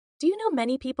Do you know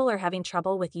many people are having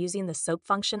trouble with using the soap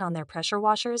function on their pressure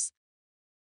washers?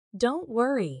 Don't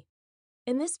worry.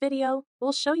 In this video,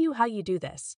 we'll show you how you do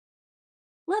this.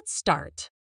 Let's start.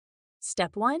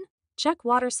 Step 1. Check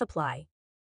water supply.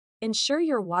 Ensure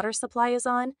your water supply is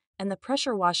on and the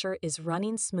pressure washer is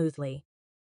running smoothly.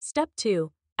 Step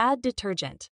 2. Add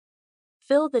detergent.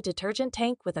 Fill the detergent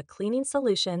tank with a cleaning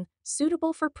solution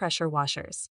suitable for pressure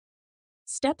washers.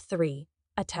 Step 3.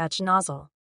 Attach nozzle.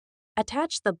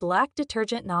 Attach the black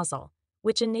detergent nozzle,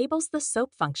 which enables the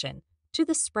soap function, to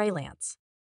the spray lance.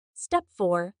 Step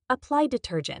 4. Apply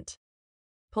detergent.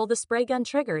 Pull the spray gun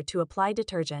trigger to apply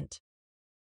detergent.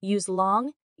 Use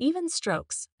long, even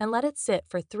strokes and let it sit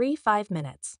for 3-5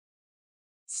 minutes.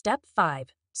 Step 5.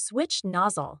 Switch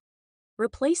nozzle.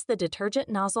 Replace the detergent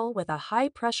nozzle with a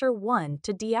high-pressure one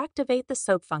to deactivate the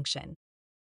soap function.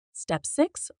 Step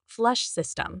 6. Flush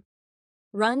system.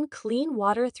 Run clean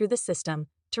water through the system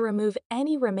to remove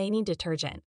any remaining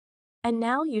detergent. And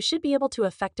now you should be able to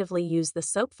effectively use the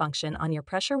soap function on your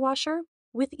pressure washer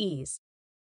with ease.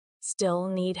 Still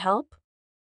need help?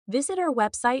 Visit our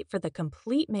website for the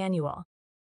complete manual.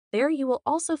 There you will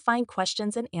also find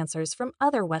questions and answers from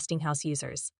other Westinghouse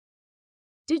users.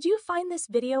 Did you find this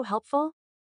video helpful?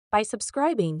 By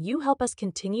subscribing, you help us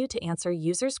continue to answer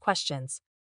users' questions.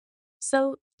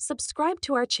 So, subscribe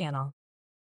to our channel.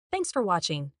 Thanks for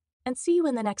watching, and see you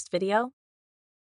in the next video.